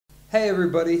Hey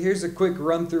everybody, here's a quick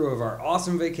run through of our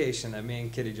awesome vacation that me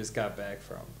and Kitty just got back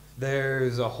from.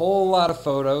 There's a whole lot of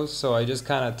photos, so I just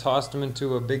kind of tossed them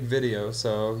into a big video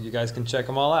so you guys can check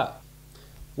them all out.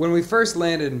 When we first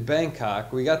landed in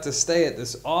Bangkok, we got to stay at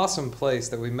this awesome place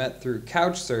that we met through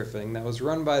couch surfing that was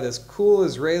run by this cool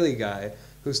Israeli guy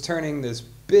who's turning this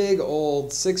big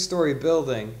old 6-story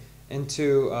building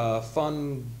into a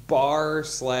fun bar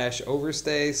slash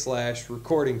overstay slash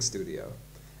recording studio.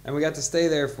 And we got to stay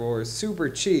there for super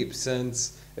cheap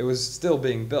since it was still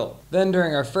being built. Then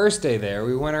during our first day there,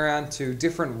 we went around to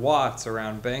different Wats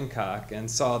around Bangkok and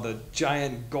saw the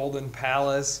giant golden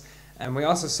palace, and we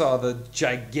also saw the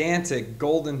gigantic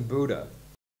golden Buddha.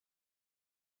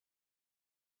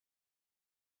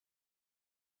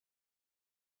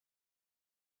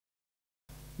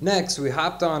 Next, we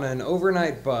hopped on an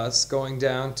overnight bus going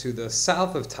down to the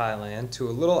south of Thailand to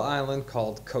a little island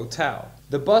called Koh Tao.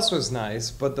 The bus was nice,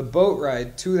 but the boat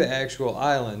ride to the actual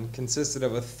island consisted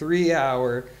of a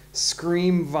 3-hour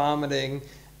scream vomiting,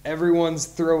 everyone's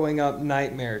throwing up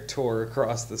nightmare tour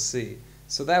across the sea.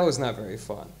 So that was not very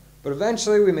fun. But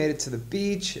eventually we made it to the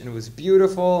beach and it was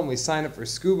beautiful, and we signed up for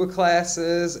scuba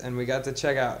classes and we got to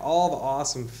check out all the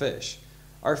awesome fish.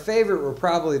 Our favorite were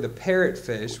probably the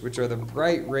parrotfish, which are the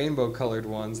bright rainbow colored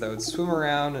ones that would swim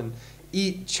around and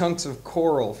eat chunks of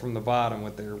coral from the bottom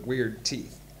with their weird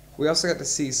teeth. We also got to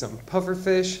see some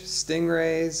pufferfish,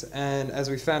 stingrays, and as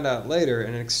we found out later,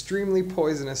 an extremely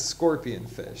poisonous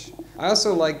scorpionfish. I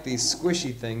also liked these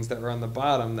squishy things that were on the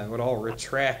bottom that would all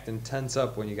retract and tense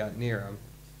up when you got near them.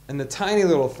 And the tiny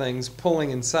little things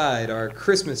pulling inside are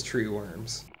Christmas tree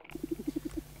worms.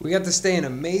 We got to stay in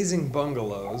amazing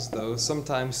bungalows, though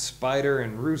sometimes spider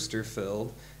and rooster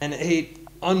filled, and ate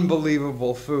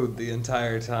unbelievable food the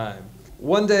entire time.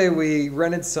 One day we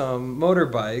rented some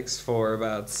motorbikes for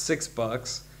about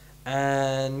 $6,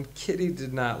 and Kitty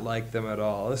did not like them at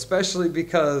all, especially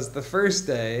because the first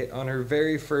day, on her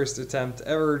very first attempt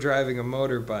ever driving a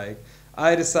motorbike,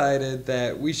 I decided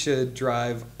that we should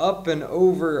drive up and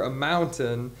over a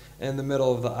mountain in the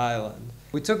middle of the island.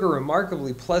 We took a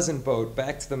remarkably pleasant boat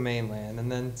back to the mainland and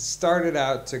then started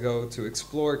out to go to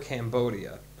explore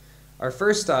Cambodia. Our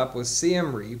first stop was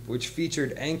Siem Reap, which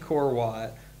featured Angkor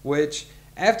Wat, which,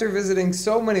 after visiting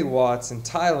so many Wats in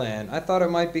Thailand, I thought it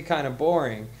might be kind of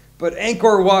boring, but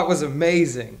Angkor Wat was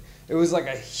amazing. It was like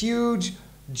a huge,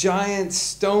 giant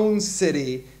stone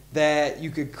city that you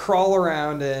could crawl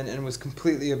around in and was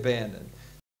completely abandoned.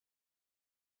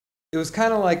 It was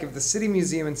kind of like if the City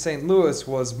Museum in St. Louis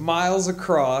was miles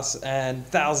across and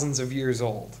thousands of years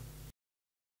old.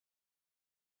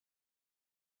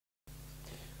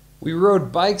 We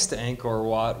rode bikes to Angkor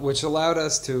Wat, which allowed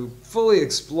us to fully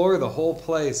explore the whole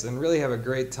place and really have a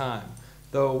great time.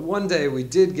 Though one day we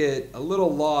did get a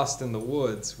little lost in the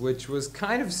woods, which was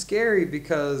kind of scary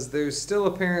because there's still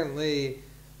apparently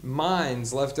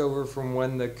mines left over from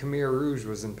when the Khmer Rouge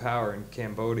was in power in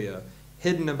Cambodia,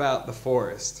 hidden about the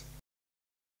forest.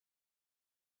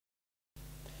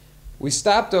 We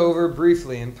stopped over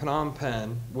briefly in Phnom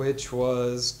Penh, which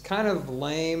was kind of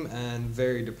lame and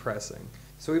very depressing.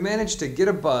 So we managed to get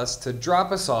a bus to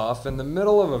drop us off in the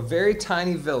middle of a very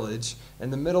tiny village in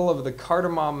the middle of the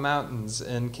Cardamom Mountains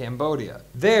in Cambodia.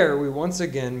 There we once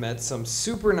again met some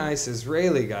super nice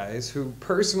Israeli guys who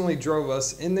personally drove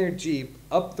us in their Jeep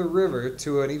up the river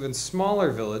to an even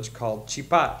smaller village called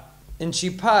Chipat. In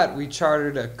Chipat we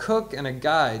chartered a cook and a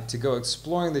guide to go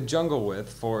exploring the jungle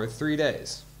with for 3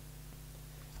 days.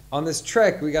 On this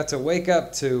trek, we got to wake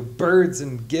up to birds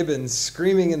and gibbons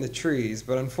screaming in the trees,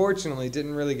 but unfortunately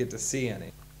didn't really get to see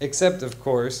any. Except, of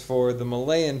course, for the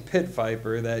Malayan pit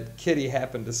viper that Kitty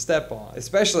happened to step on.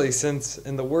 Especially since,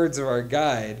 in the words of our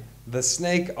guide, the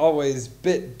snake always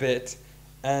bit,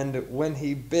 and when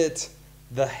he bit,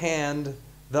 the hand,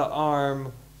 the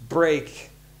arm, break,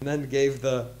 and then gave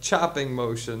the chopping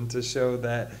motion to show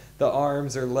that the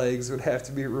arms or legs would have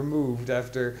to be removed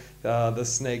after the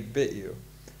snake bit you.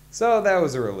 So that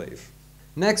was a relief.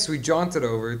 Next, we jaunted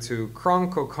over to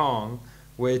Krong Kokong,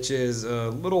 which is a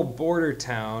little border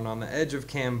town on the edge of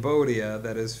Cambodia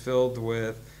that is filled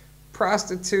with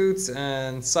prostitutes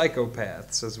and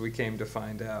psychopaths, as we came to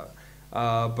find out.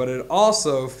 But it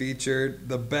also featured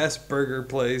the best burger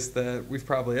place that we've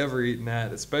probably ever eaten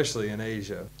at, especially in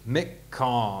Asia, Mik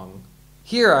Kong.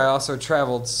 Here I also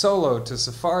traveled solo to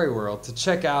Safari World to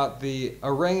check out the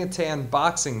orangutan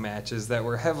boxing matches that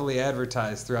were heavily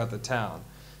advertised throughout the town.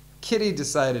 Kitty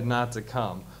decided not to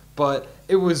come, but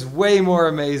it was way more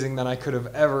amazing than I could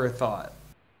have ever thought.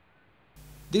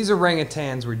 These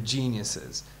orangutans were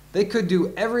geniuses. They could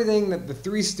do everything that the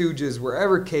Three Stooges were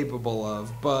ever capable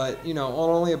of, but, on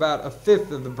only about a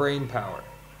fifth of the brain power.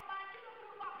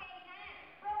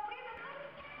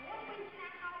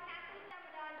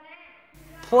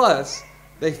 Plus,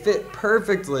 they fit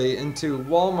perfectly into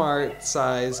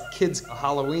Walmart-size kids'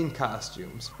 Halloween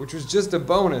costumes, which was just a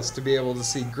bonus to be able to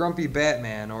see Grumpy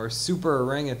Batman or Super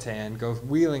Orangutan go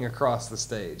wheeling across the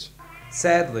stage.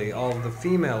 Sadly, all of the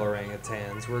female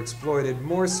orangutans were exploited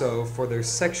more so for their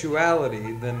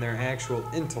sexuality than their actual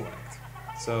intellect.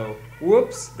 So,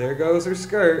 whoops, there goes her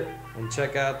skirt, and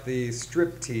check out the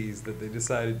striptease that they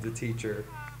decided to teach her.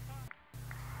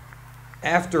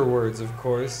 Afterwards, of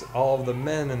course, all of the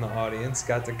men in the audience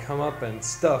got to come up and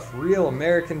stuff real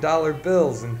American dollar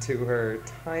bills into her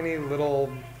tiny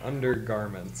little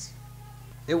undergarments.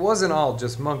 It wasn't all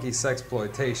just monkey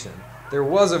sexploitation. There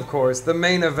was, of course, the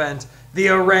main event,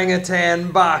 the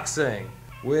orangutan boxing,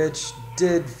 which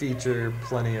did feature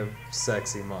plenty of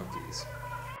sexy monkeys.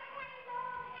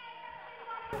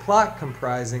 The plot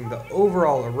comprising the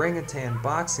overall orangutan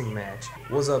boxing match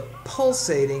was a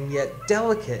pulsating yet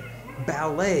delicate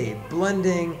ballet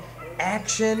blending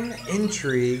action,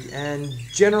 intrigue, and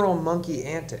general monkey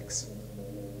antics.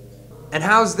 And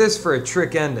how's this for a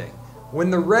trick ending? When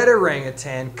the red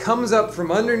orangutan comes up from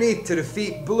underneath to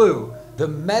defeat Blue, the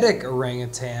medic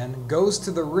orangutan goes to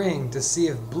the ring to see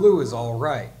if Blue is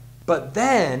alright. But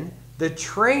then, the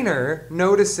trainer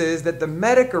notices that the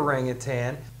medic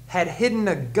orangutan had hidden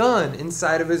a gun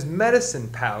inside of his medicine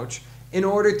pouch in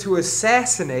order to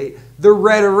assassinate the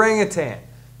red orangutan.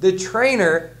 The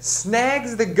trainer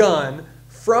snags the gun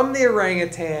from the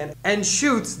orangutan and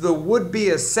shoots the would-be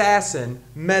assassin,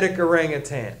 medic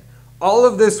orangutan. All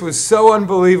of this was so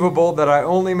unbelievable that I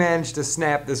only managed to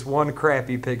snap this one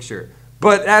crappy picture.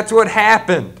 But that's what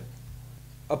happened!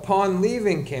 Upon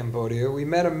leaving Cambodia, we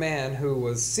met a man who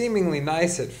was seemingly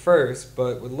nice at first,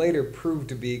 but would later prove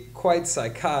to be quite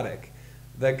psychotic.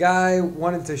 The guy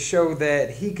wanted to show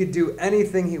that he could do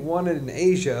anything he wanted in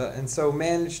Asia, and so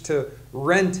managed to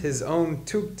rent his own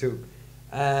tuk-tuk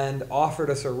and offered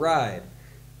us a ride.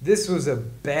 This was a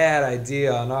bad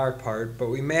idea on our part, but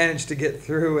we managed to get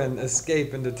through and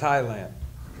escape into Thailand.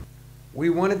 We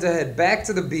wanted to head back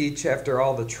to the beach after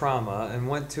all the trauma and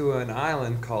went to an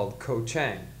island called Koh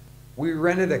Chang. We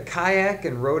rented a kayak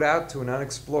and rowed out to an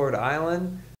unexplored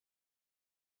island,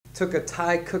 took a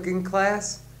Thai cooking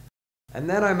class, and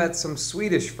then I met some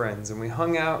Swedish friends and we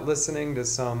hung out listening to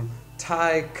some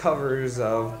Thai covers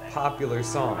of popular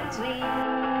songs,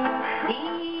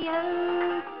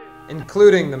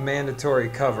 including the mandatory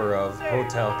cover of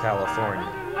Hotel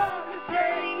California.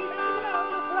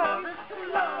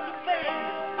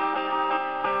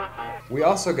 We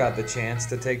also got the chance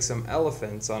to take some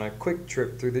elephants on a quick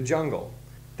trip through the jungle.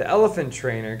 The elephant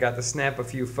trainer got to snap a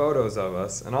few photos of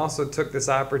us and also took this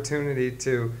opportunity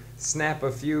to snap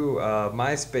a few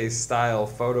MySpace-style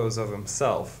photos of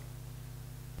himself.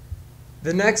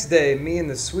 The next day, me and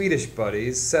the Swedish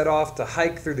buddies set off to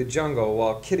hike through the jungle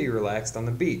while Kitty relaxed on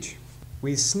the beach.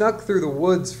 We snuck through the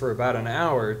woods for about an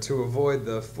hour to avoid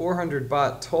the 400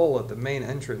 baht toll at the main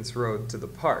entrance road to the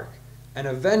park, and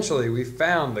eventually we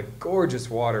found the gorgeous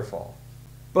waterfall.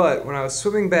 But when I was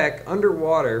swimming back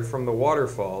underwater from the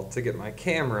waterfall to get my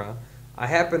camera, I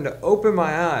happened to open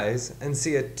my eyes and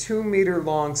see a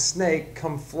 2-meter-long snake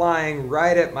come flying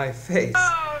right at my face.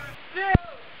 Oh shit!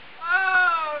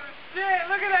 Oh shit!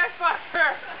 Look at that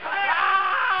fucker!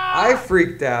 I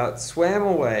freaked out, swam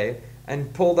away,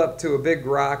 and pulled up to a big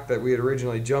rock that we had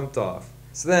originally jumped off.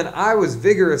 So then I was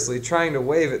vigorously trying to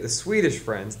wave at the Swedish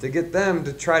friends to get them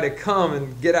to try to come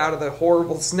and get out of the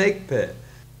horrible snake pit.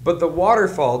 But the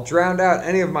waterfall drowned out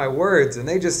any of my words, and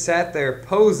they just sat there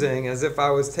posing as if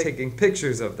I was taking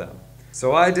pictures of them.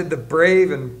 So I did the brave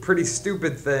and pretty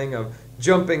stupid thing of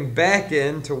jumping back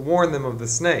in to warn them of the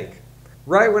snake.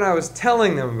 Right when I was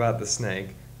telling them about the snake,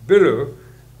 Biru,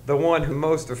 the one who's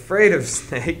most afraid of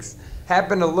snakes,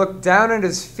 happened to look down at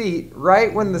his feet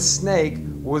right when the snake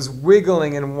was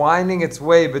wiggling and winding its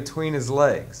way between his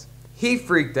legs. He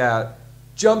freaked out,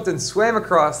 jumped and swam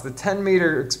across the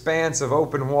 10-meter expanse of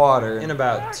open water in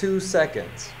about 2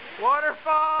 seconds.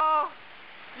 Waterfall!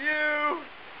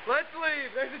 Let's leave.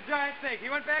 There's a giant snake. He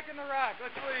went back in the rock.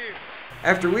 Let's leave.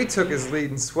 After we took his lead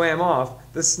and swam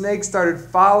off, the snake started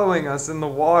following us in the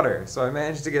water. So I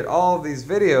managed to get all of these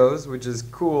videos, which is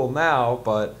cool now,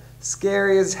 but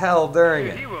scary as hell during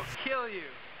it. He will kill you.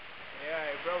 Yeah,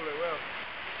 he probably will.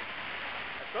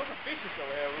 I saw some fishes over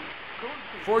there.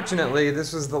 Fortunately,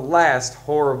 this was the last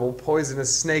horrible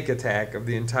poisonous snake attack of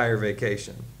the entire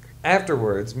vacation.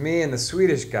 Afterwards, me and the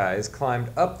Swedish guys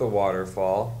climbed up the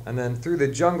waterfall and then through the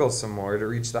jungle some more to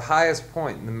reach the highest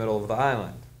point in the middle of the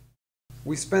island.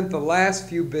 We spent the last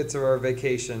few bits of our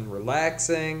vacation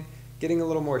relaxing, getting a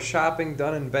little more shopping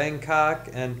done in Bangkok,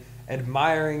 and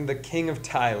admiring the King of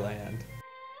Thailand.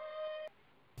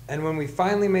 And when we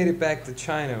finally made it back to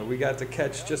China, we got to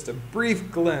catch just a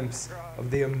brief glimpse of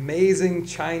the amazing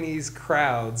Chinese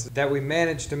crowds that we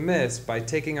managed to miss by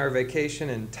taking our vacation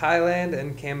in Thailand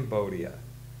and Cambodia.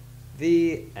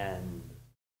 The end.